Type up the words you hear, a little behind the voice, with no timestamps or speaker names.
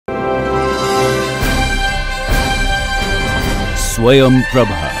Swayam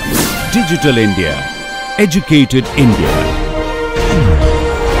Prabha. Digital India. Educated India.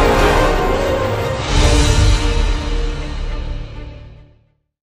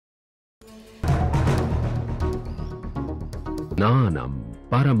 Jnanam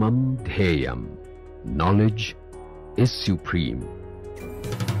Paramam Dhyayam. Knowledge is supreme.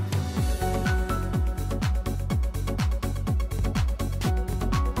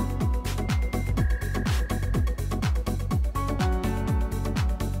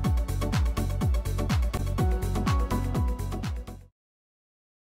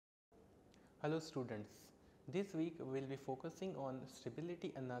 Hello students, this week we will be focusing on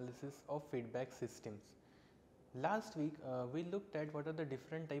stability analysis of feedback systems. Last week we looked at what are the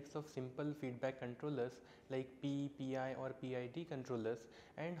different types of simple feedback controllers like P, PI or PID controllers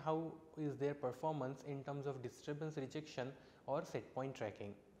and how is their performance in terms of disturbance rejection or set point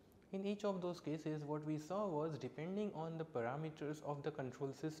tracking. In each of those cases what we saw was depending on the parameters of the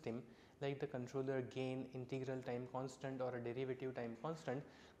control system like the controller gain, integral time constant or a derivative time constant,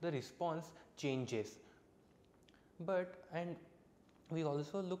 the response changes. And we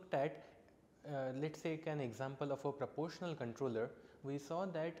also looked at let us take an example of a proportional controller. We saw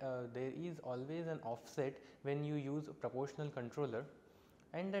that there is always an offset when you use a proportional controller,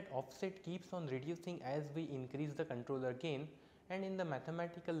 and that offset keeps on reducing as we increase the controller gain, and in the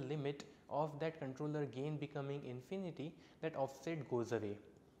mathematical limit of that controller gain becoming infinity, that offset goes away.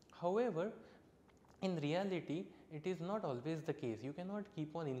 However, in reality it is not always the case. You cannot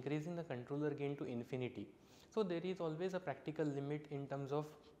keep on increasing the controller gain to infinity. So, there is always a practical limit in terms of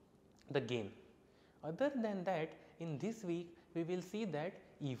the gain. Other than that, in this week we will see that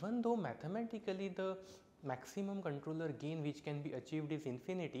even though mathematically the maximum controller gain which can be achieved is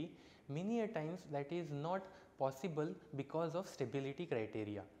infinity, many a times that is not possible because of stability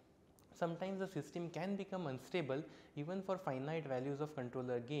criteria. Sometimes the system can become unstable even for finite values of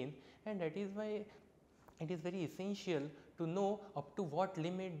controller gain, and that is why it is very essential to know up to what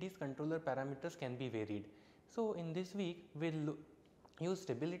limit these controller parameters can be varied. So, in this week we will use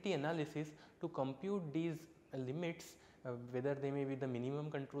stability analysis to compute these limits, whether they may be the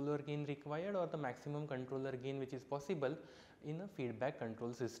minimum controller gain required or the maximum controller gain which is possible in a feedback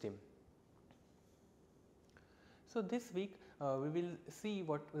control system. So, this week we will see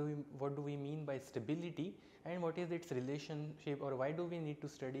what do we mean by stability and what is its relationship, or why do we need to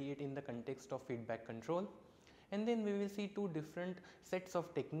study it in the context of feedback control. And then we will see two different sets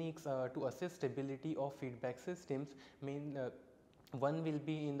of techniques to assess stability of feedback systems. One will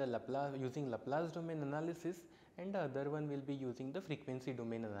be in the using Laplace domain analysis, and the other one will be using the frequency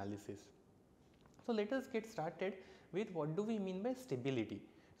domain analysis. So, let us get started with what do we mean by stability.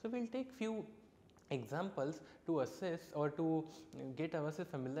 So, we will take few examples to assess or to get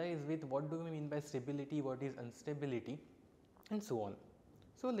ourselves familiarized with what do we mean by stability, what is instability and so on.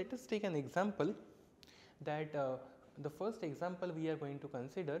 So, let us take an example that the first example we are going to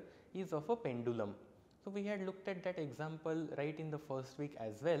consider is of a pendulum. So, we had looked at that example right in the first week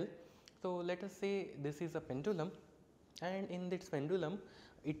as well. So, let us say this is a pendulum, and in this pendulum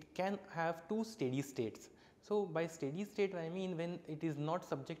it can have two steady states. So, by steady state I mean when it is not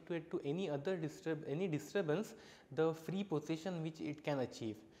subjected to any other disturbance, the free position which it can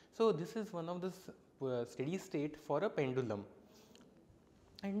achieve. So, this is one of the steady state for a pendulum.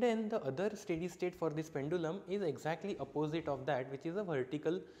 And then the other steady state for this pendulum is exactly opposite of that, which is a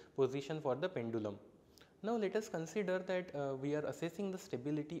vertical position for the pendulum. Now, let us consider that we are assessing the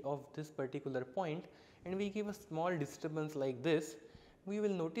stability of this particular point, and we give a small disturbance like this. We will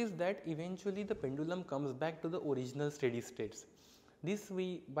notice that eventually the pendulum comes back to the original steady states. This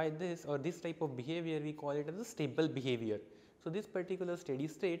type of behavior we call it as a stable behavior. So, this particular steady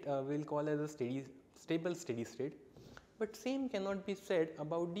state we will call as a stable steady state, but same cannot be said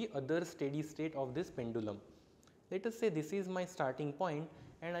about the other steady state of this pendulum. Let us say this is my starting point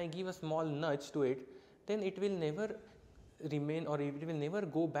and I give a small nudge to it, then it will never remain, or it will never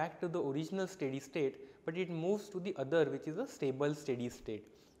go back to the original steady state, but it moves to the other, which is a stable steady state.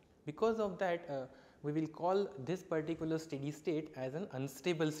 Because of that we will call this particular steady state as an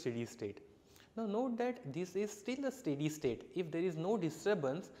unstable steady state. Now, note that this is still a steady state. If there is no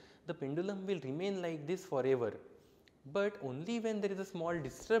disturbance, the pendulum will remain like this forever, but only when there is a small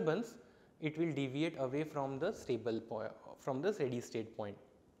disturbance it will deviate away from the steady state point.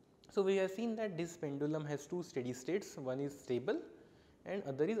 So, we have seen that this pendulum has two steady states, one is stable and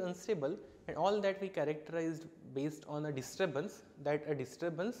other is unstable, and all that we characterized based on a disturbance, that a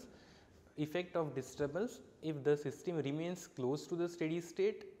disturbance, effect of disturbance, if the system remains close to the steady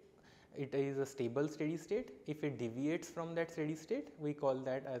state, it is a stable steady state. If it deviates from that steady state, we call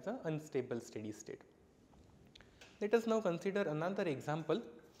that as an unstable steady state. Let us now consider another example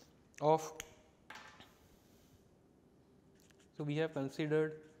of, so we have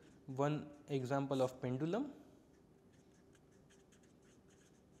considered one example of pendulum,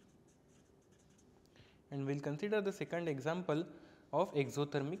 and we will consider the second example of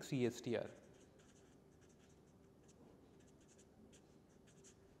exothermic CSTR.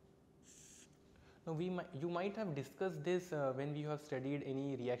 Now, you might have discussed this when we have studied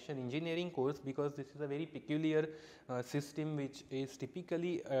any reaction engineering course, because this is a very peculiar system which is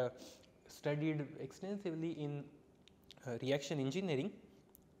typically studied extensively in reaction engineering.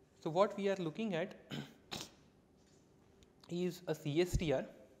 So, what we are looking at is a CSTR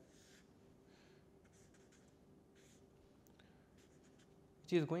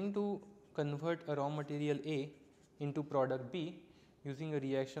which is going to convert a raw material A into product B using a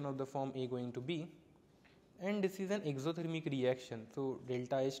reaction of the form A going to B, and this is an exothermic reaction. So,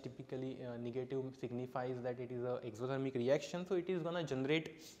 delta H typically negative signifies that it is a exothermic reaction. So, it is going to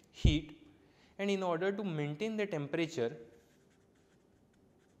generate heat, and in order to maintain the temperature,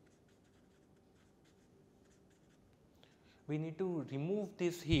 we need to remove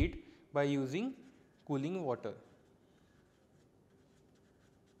this heat by using cooling water.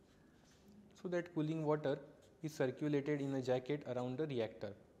 So, that cooling water is circulated in a jacket around the reactor.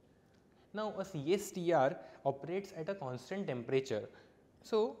 Now, a CSTR operates at a constant temperature.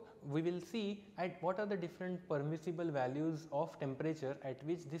 So, we will see at what are the different permissible values of temperature at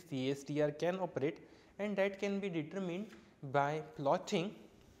which this CSTR can operate, and that can be determined by plotting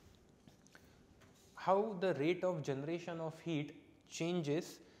how the rate of generation of heat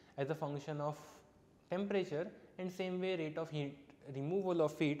changes as a function of temperature, and same way rate of heat removal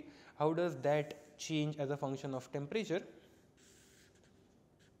of heat, how does that change as a function of temperature.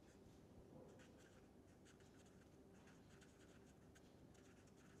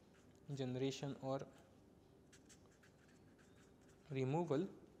 Generation or removal.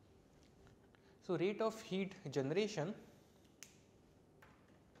 So, rate of heat generation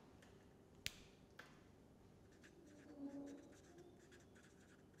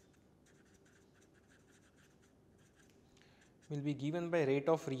will be given by rate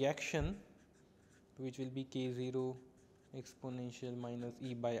of reaction, which will be K0 exponential minus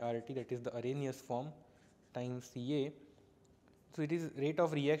E by RT, that is the Arrhenius form, times Ca. So, it is rate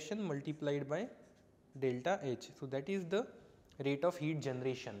of reaction multiplied by delta H. So, that is the rate of heat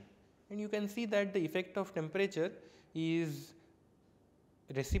generation, and you can see that the effect of temperature is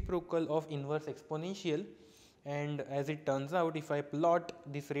reciprocal of inverse exponential, and as it turns out, if I plot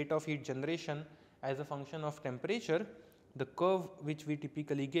this rate of heat generation as a function of temperature, the curve which we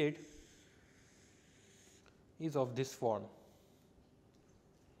typically get is of this form.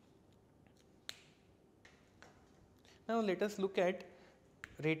 Now, let us look at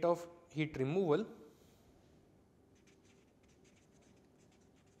rate of heat removal.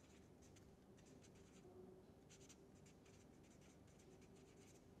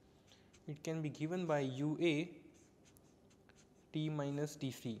 It can be given by UA T minus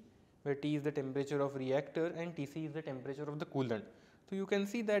Tc, where T is the temperature of reactor and Tc is the temperature of the coolant. So, you can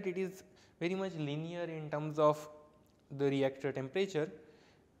see that it is very much linear in terms of the reactor temperature.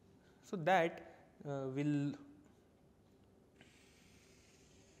 So, that will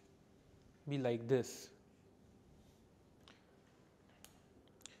be like this.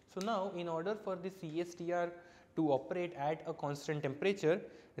 So, now in order for the CSTR to operate at a constant temperature,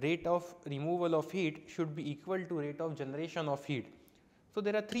 rate of removal of heat should be equal to rate of generation of heat. So,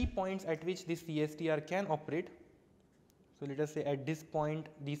 there are 3 points at which this CSTR can operate. So, let us say at this point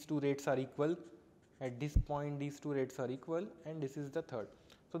these two rates are equal, at this point these two rates are equal, and this is the third.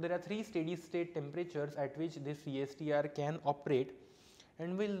 So, there are 3 steady state temperatures at which this CSTR can operate,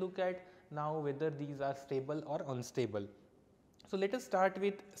 and we will look at now whether these are stable or unstable. So, let us start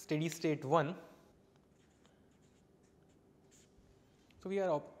with steady state 1. So, we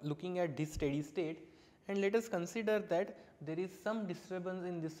are looking at this steady state, and let us consider that there is some disturbance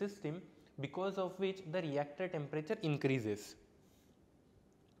in this system because of which the reactor temperature increases.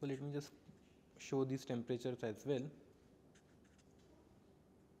 So, let me just show these temperatures as well.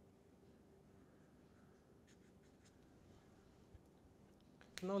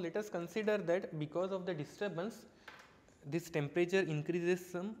 Now, let us consider that because of the disturbance, this temperature increases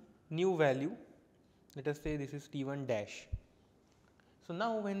some new value, let us say this is T1 dash. So,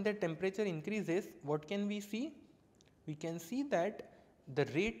 now when the temperature increases, what can we see? We can see that the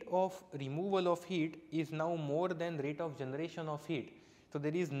rate of removal of heat is now more than rate of generation of heat. So,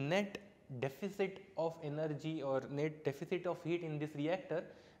 there is net deficit of energy or net deficit of heat in this reactor,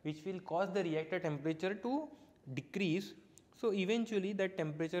 which will cause the reactor temperature to decrease. So, eventually that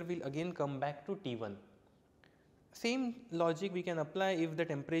temperature will again come back to T1. Same logic we can apply if the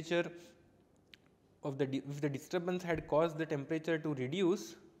temperature of if the disturbance had caused the temperature to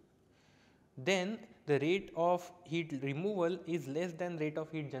reduce, then the rate of heat removal is less than rate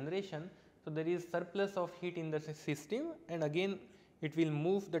of heat generation. So, there is surplus of heat in the system, and again it will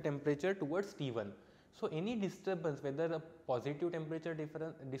move the temperature towards T1. So, any disturbance, whether a positive temperature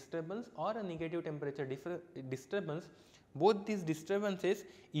disturbance or a negative temperature disturbance, both these disturbances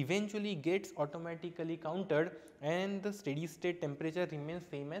eventually gets automatically countered and the steady state temperature remains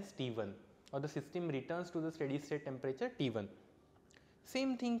same as T1, or the system returns to the steady state temperature T1.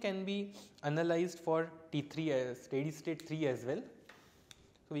 Same thing can be analyzed for T3 as steady state 3 as well.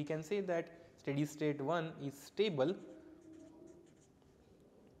 So, we can say that steady state 1 is stable.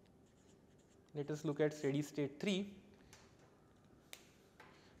 Let us look at steady state 3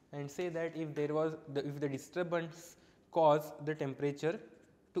 and say that if there was if the disturbance caused the temperature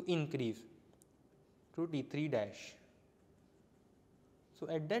to increase to T3 dash. So,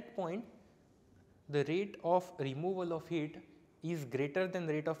 at that point the rate of removal of heat is greater than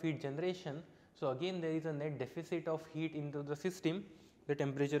the rate of heat generation. So, again there is a net deficit of heat into the system, the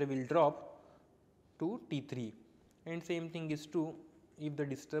temperature will drop to T3, and same thing is true if the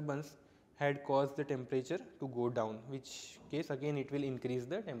disturbance had caused the temperature to go down, which case again it will increase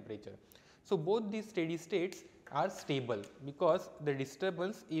the temperature. So, both these steady states are stable because the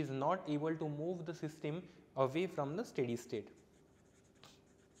disturbance is not able to move the system away from the steady state.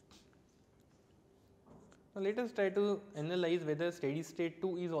 Now, let us try to analyze whether steady state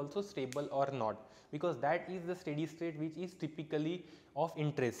 2 is also stable or not, because that is the steady state which is typically of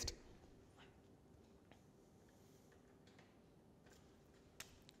interest.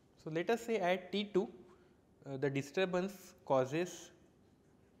 So, let us say at T2 the disturbance causes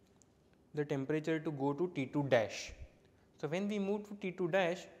the temperature to go to T2 dash. So, when we move to T2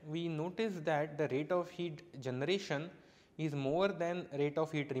 dash, we notice that the rate of heat generation is more than rate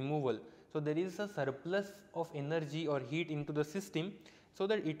of heat removal. So, there is a surplus of energy or heat into the system, so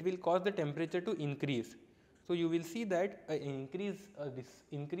that it will cause the temperature to increase. So, you will see that this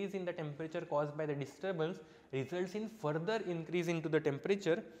increase in the temperature caused by the disturbance results in further increase into the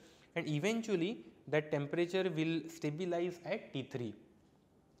temperature, and eventually that temperature will stabilize at T3.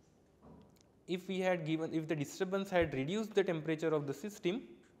 If we had given, if the disturbance had reduced the temperature of the system,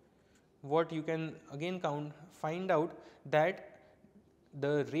 what you can again find out that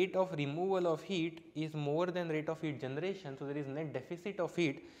the rate of removal of heat is more than rate of heat generation. So, there is net deficit of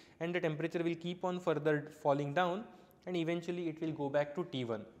heat and the temperature will keep on further falling down and eventually it will go back to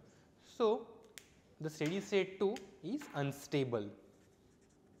T1. So, the steady state 2 is unstable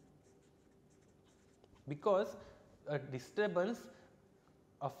because a disturbance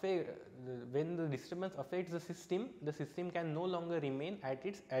when the disturbance affects the system can no longer remain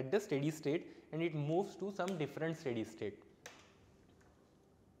at the steady state and it moves to some different steady state.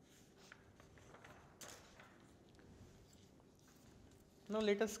 Now,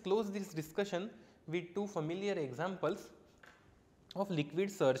 let us close this discussion with two familiar examples of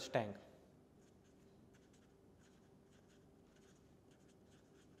liquid surge tank.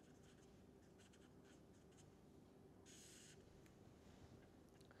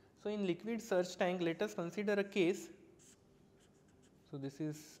 So, in liquid surge tank, let us consider a case. So, this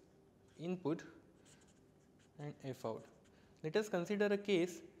is input and F out. Let us consider a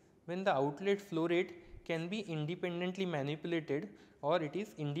case when the outlet flow rate can be independently manipulated or it is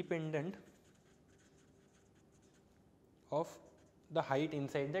independent of the height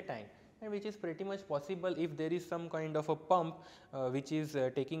inside the tank, and which is pretty much possible if there is some kind of a pump which is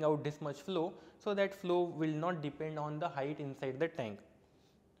taking out this much flow. So, that flow will not depend on the height inside the tank.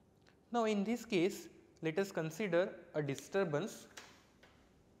 Now, in this case, let us consider a disturbance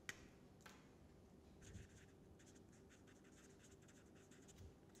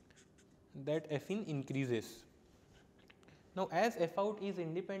that F in increases. Now, as F out is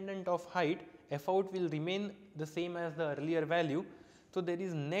independent of height, F out will remain the same as the earlier value. So, there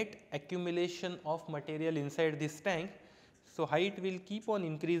is net accumulation of material inside this tank. So, height will keep on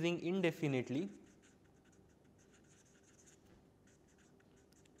increasing indefinitely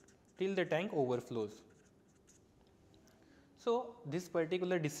till the tank overflows. So, this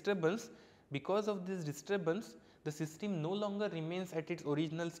particular disturbance, because of this disturbance, the system no longer remains at its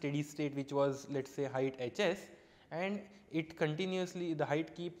original steady state, which was, let us say, height Hs, and it continuously, the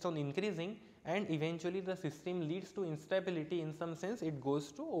height keeps on increasing and eventually the system leads to instability. In some sense it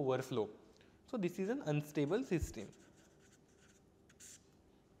goes to overflow. So, this is an unstable system.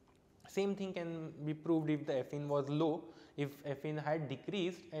 Same thing can be proved if the Fin was low. If Fin had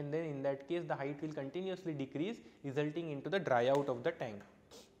decreased, and then in that case the height will continuously decrease, resulting into the dry out of the tank.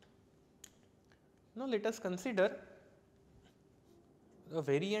 Now, let us consider a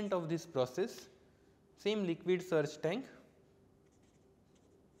variant of this process, same liquid surge tank.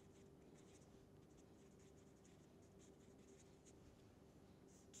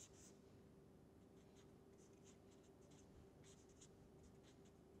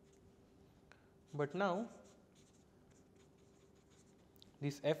 But now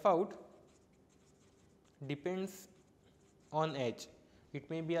this F out depends on H. It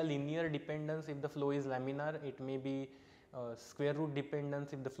may be a linear dependence if the flow is laminar, it may be square root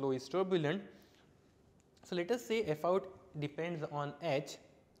dependence if the flow is turbulent. So, let us say F out depends on H,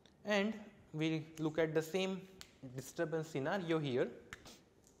 and we look at the same disturbance scenario here.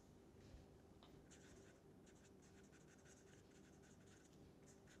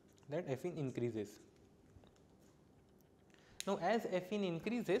 That F in increases. Now, as F in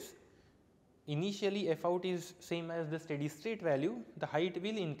increases, initially F out is same as the steady state value, the height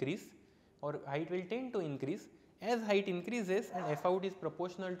will increase or height will tend to increase. As height increases and F out is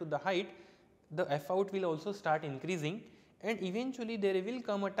proportional to the height, the F out will also start increasing, and eventually there will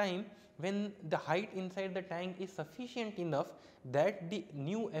come a time when the height inside the tank is sufficient enough that the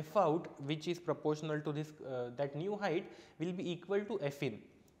new F out, which is proportional to this that new height, will be equal to F in.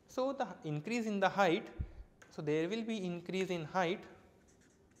 So, the increase in the height, so there will be increase in height,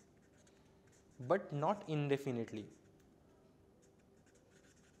 but not indefinitely.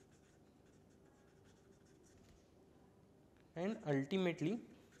 And ultimately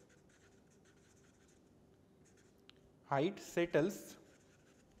height settles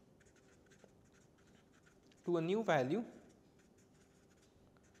to a new value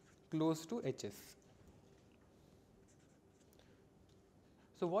close to Hs.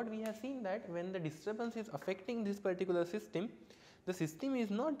 So, what we have seen that when the disturbance is affecting this particular system, the system is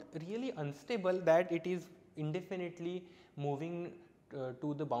not really unstable, that it is indefinitely moving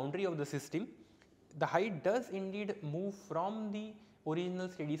to the boundary of the system. The height does indeed move from the original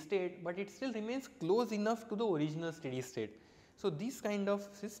steady state, but it still remains close enough to the original steady state. So, this kind of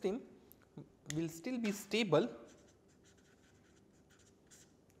system will still be stable,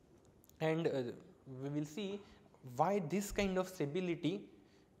 and we will see why this kind of stability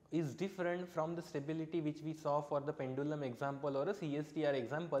is different from the stability which we saw for the pendulum example or a CSTR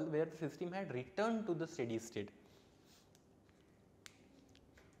example, where the system had returned to the steady state.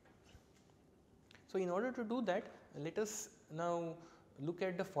 So, in order to do that, let us now look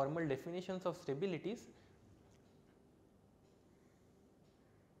at the formal definitions of stabilities.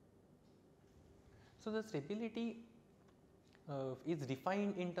 So, the stability is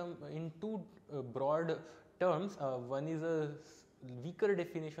defined in two broad terms. One is a weaker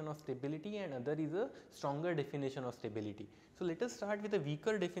definition of stability and other is a stronger definition of stability. So, let us start with a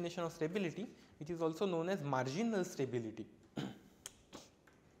weaker definition of stability, which is also known as marginal stability.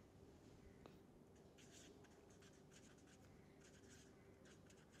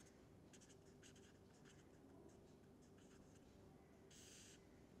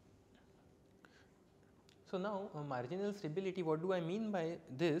 So, now marginal stability, what do I mean by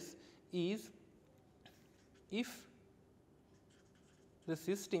this is, if the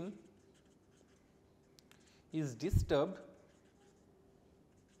system is disturbed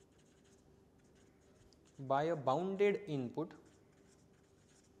by a bounded input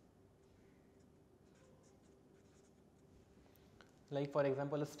like for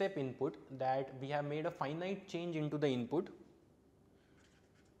example a step input, that we have made a finite change into the input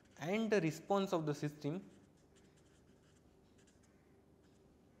and the response of the system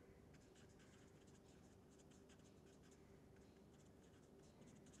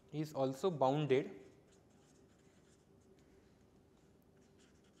is also bounded,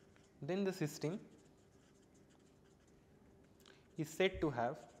 then the system is said to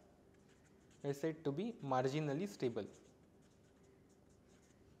be marginally stable.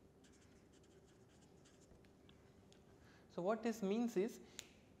 So, what this means is,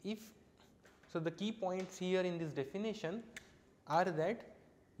 the key points here in this definition are that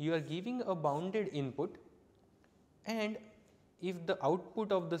you are giving a bounded input, and if the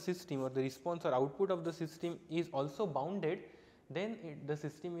output of the system or the response or output of the system is also bounded, then the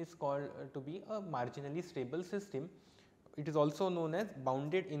system is called to be a marginally stable system. It is also known as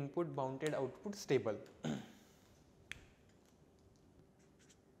bounded input, bounded output stable.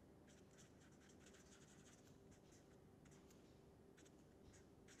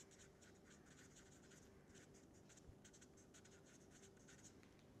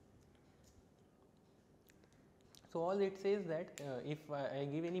 So, all it says that if I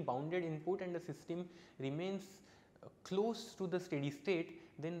give any bounded input and the system remains close to the steady state,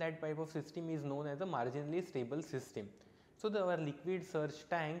 then that type of system is known as a marginally stable system. So, our liquid surge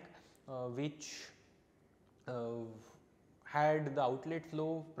tank which uh, had the outlet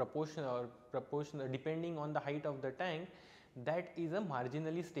flow proportional depending on the height of the tank, that is a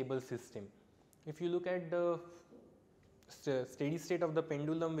marginally stable system. If you look at the steady state of the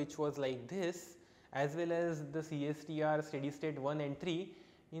pendulum, which was like this, as well as the CSTR steady state 1 and 3,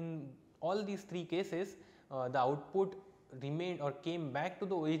 in all these three cases the output remained or came back to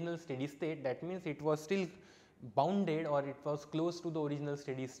the original steady state. That means it was still bounded, or it was close to the original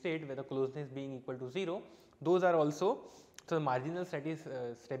steady state, where the closeness being equal to 0. Those are also, so the marginal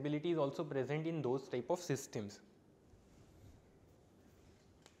stability is also present in those type of systems.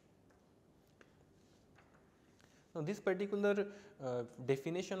 Now, this particular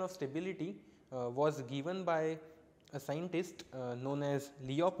definition of stability was given by a scientist known as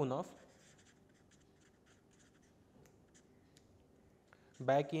Lyapunov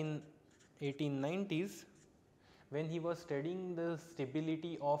back in 1890s, when he was studying the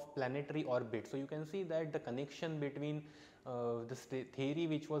stability of planetary orbit. So, you can see that the connection between the theory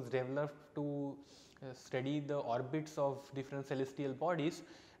which was developed to study the orbits of different celestial bodies,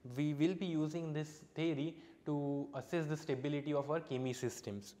 we will be using this theory to assess the stability of our chemi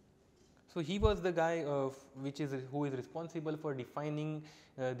systems. So, he was the guy who is responsible for defining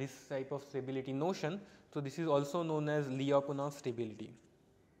this type of stability notion. So, this is also known as Lyapunov stability.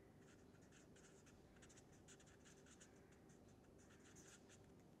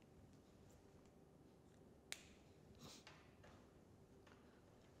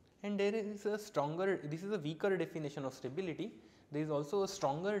 And there is a stronger, this is a weaker definition of stability. There is also a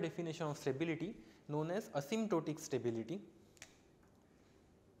stronger definition of stability known as asymptotic stability.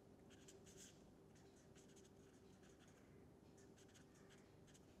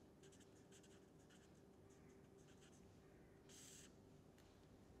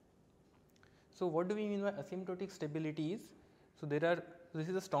 So, what do we mean by asymptotic stability is? So, this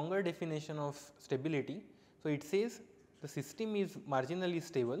is a stronger definition of stability. So, it says the system is marginally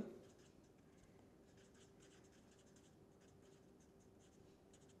stable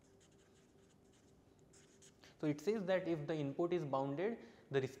So, it says that if the input is bounded,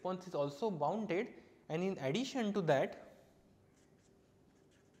 the response is also bounded, and in addition to that,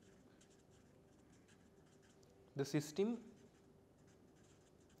 the system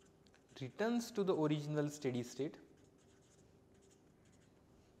returns to the original steady state.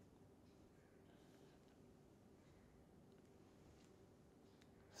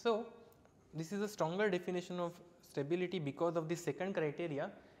 So, this is a stronger definition of stability because of the second criteria.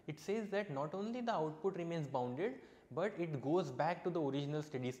 It says that not only the output remains bounded, but it goes back to the original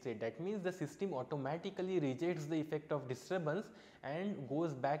steady state. That means the system automatically rejects the effect of disturbance and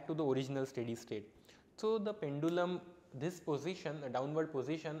goes back to the original steady state. So, the pendulum, this position, a downward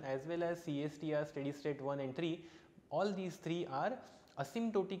position, as well as CSTR steady state 1 and 3, all these three are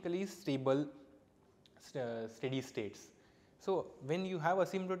asymptotically stable steady states. So, when you have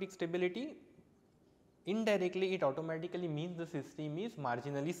asymptotic stability, indirectly it automatically means the system is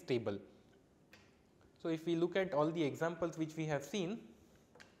marginally stable. So, if we look at all the examples which we have seen,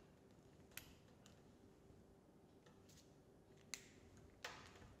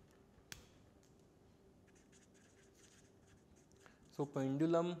 so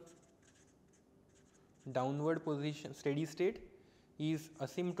pendulum downward position steady state is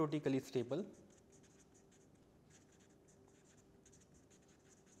asymptotically stable.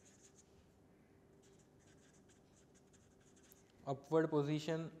 Upward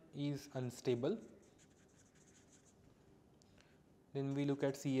position is unstable. Then we look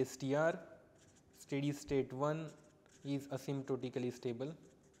at CSTR, steady state 1 is asymptotically stable.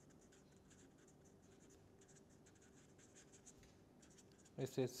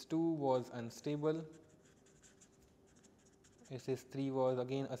 SS2 was unstable, SS3 was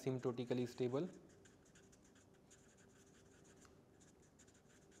again asymptotically stable.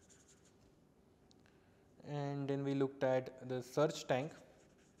 And then we looked at the search tank,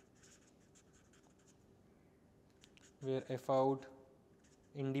 where F out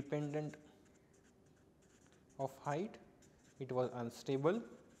independent of height, it was unstable,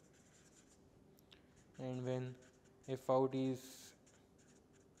 and when F out is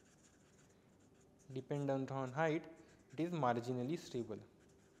dependent on height, it is marginally stable.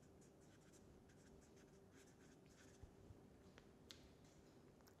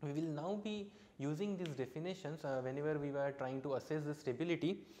 We will now be using these definitions whenever we were trying to assess the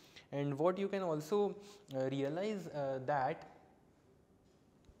stability, and what you can also realize that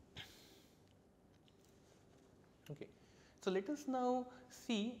okay. So, let us now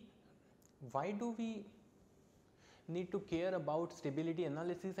see why do we need to care about stability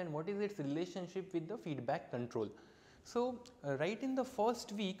analysis and what is its relationship with the feedback control. So, right in the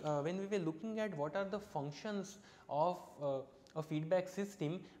first week when we were looking at what are the functions of a feedback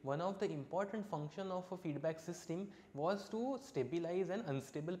system, one of the important function of a feedback system was to stabilize an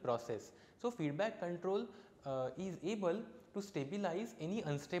unstable process. So, feedback control is able to stabilize any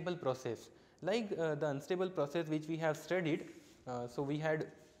unstable process, like the unstable process which we have studied. So, we had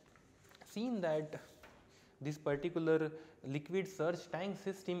seen that this particular liquid surge tank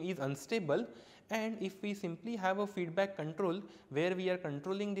system is unstable, and if we simply have a feedback control where we are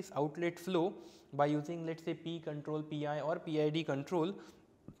controlling this outlet flow by using, let us say, P control, PI or PID control,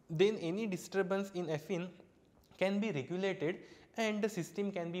 then any disturbance in Fin can be regulated and the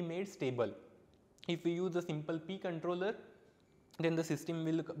system can be made stable. If we use a simple P controller, then the system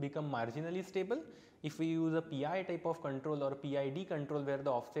will become marginally stable. If we use a PI type of control or PID control where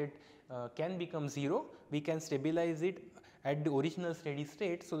the offset can become 0, we can stabilize it at the original steady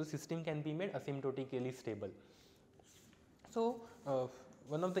state. So, the system can be made asymptotically stable. So,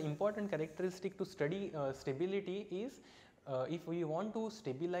 one of the important characteristic to study stability is if we want to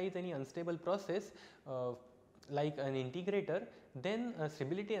stabilize any unstable process like an integrator, then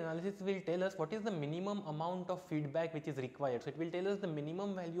stability analysis will tell us what is the minimum amount of feedback which is required. So, it will tell us the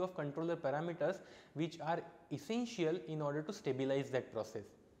minimum value of controller parameters which are essential in order to stabilize that process.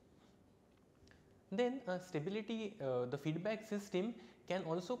 Then stability, the feedback system can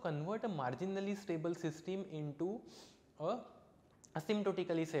also convert a marginally stable system into a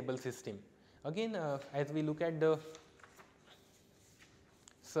asymptotically stable system. Again, as we look at the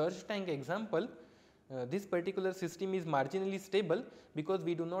surge tank example, this particular system is marginally stable because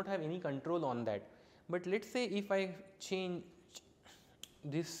we do not have any control on that. But let us say if I change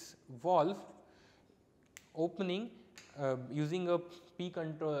this valve opening using a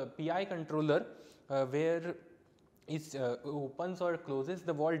PI controller where it opens or closes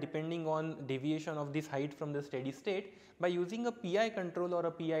the valve depending on deviation of this height from the steady state. By using a PI control or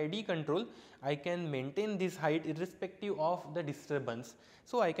a PID control, I can maintain this height irrespective of the disturbance.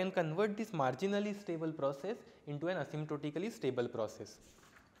 So, I can convert this marginally stable process into an asymptotically stable process.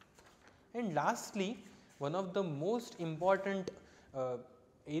 And lastly, one of the most important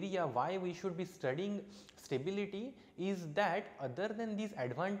area why we should be studying stability is that other than these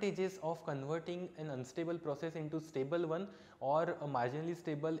advantages of converting an unstable process into stable one or a marginally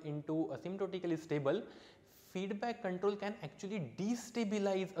stable into asymptotically stable, feedback control can actually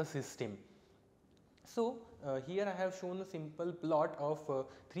destabilize a system. So, here I have shown a simple plot of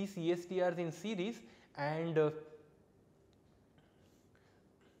 3 CSTRs in series, and so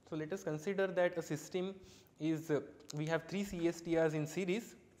let us consider that a system is we have 3 CSTRs in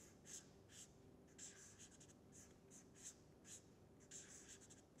series.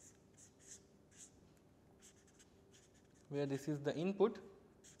 Where this is the input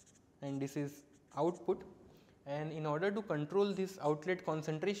and this is output, and in order to control this outlet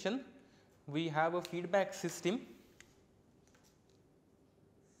concentration, we have a feedback system.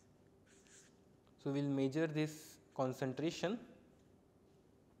 So, we will measure this concentration.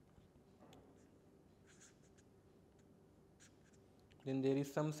 Then there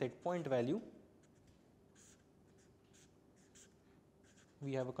is some set point value.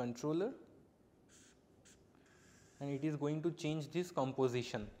 We have a controller and it is going to change this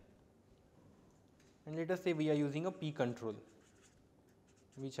composition, and let us say we are using a P control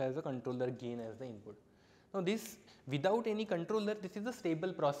which has a controller gain as the input. Now, this without any controller, this is a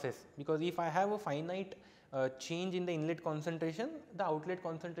stable process, because if I have a finite change in the inlet concentration, the outlet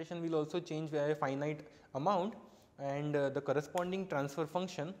concentration will also change by a finite amount, and the corresponding transfer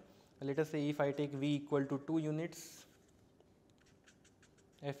function, let us say if I take V equal to 2 units,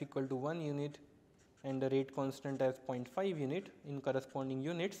 F equal to 1 unit and the rate constant as 0.5 unit in corresponding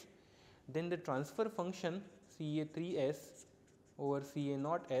units, then the transfer function CA3S over CA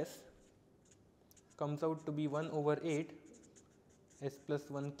naught S comes out to be 1 over 8 S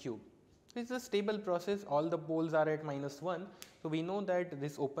plus 1 cube. This is a stable process, all the poles are at -1. So, we know that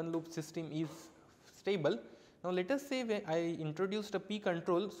this open loop system is stable. Now, let us say I introduced a P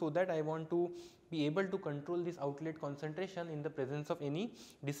control, so that I want to be able to control this outlet concentration in the presence of any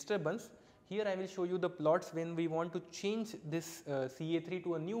disturbance. Here I will show you the plots when we want to change this CA3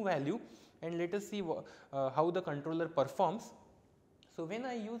 to a new value, and let us see how the controller performs. So, when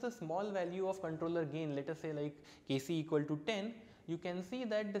I use a small value of controller gain, let us say like Kc equal to 10, you can see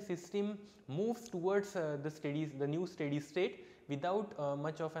that the system moves towards the new steady state without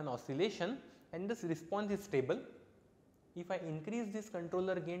much of an oscillation, and this response is stable. If I increase this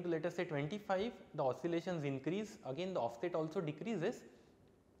controller gain to let us say 25, the oscillations increase, again the offset also decreases.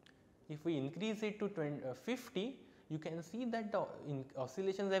 If we increase it to 50, you can see that the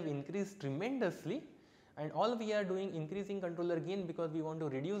oscillations have increased tremendously, and all we are doing increasing controller gain because we want to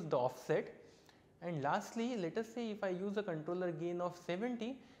reduce the offset. And lastly, let us say if I use a controller gain of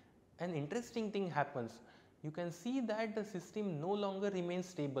 70, an interesting thing happens. You can see that the system no longer remains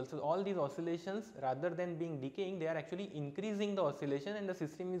stable. So, all these oscillations, rather than being decaying, they are actually increasing the oscillation, and the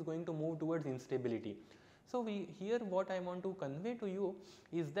system is going to move towards instability. So, here what I want to convey to you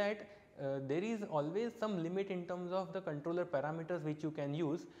is that there is always some limit in terms of the controller parameters which you can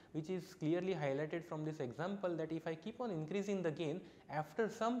use, which is clearly highlighted from this example, that if I keep on increasing the gain, after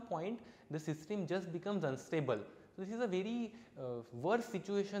some point the system just becomes unstable. So, this is a very worse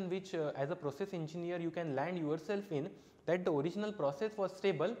situation which as a process engineer you can land yourself in, that the original process was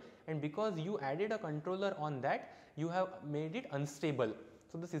stable, and because you added a controller on that, you have made it unstable.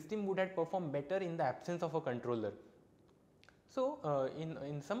 So, the system would have performed better in the absence of a controller. So,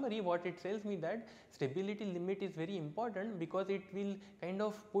 in summary, what it tells me that stability limit is very important, because it will kind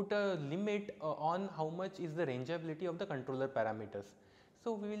of put a limit on how much is the rangeability of the controller parameters.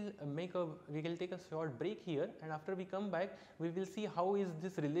 So, we will take a short break here, and after we come back we will see how is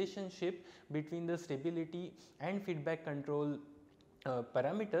this relationship between the stability and feedback control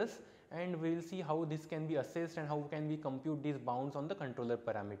parameters, and we will see how this can be assessed and how can we compute these bounds on the controller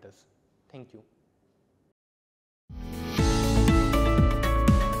parameters. Thank you.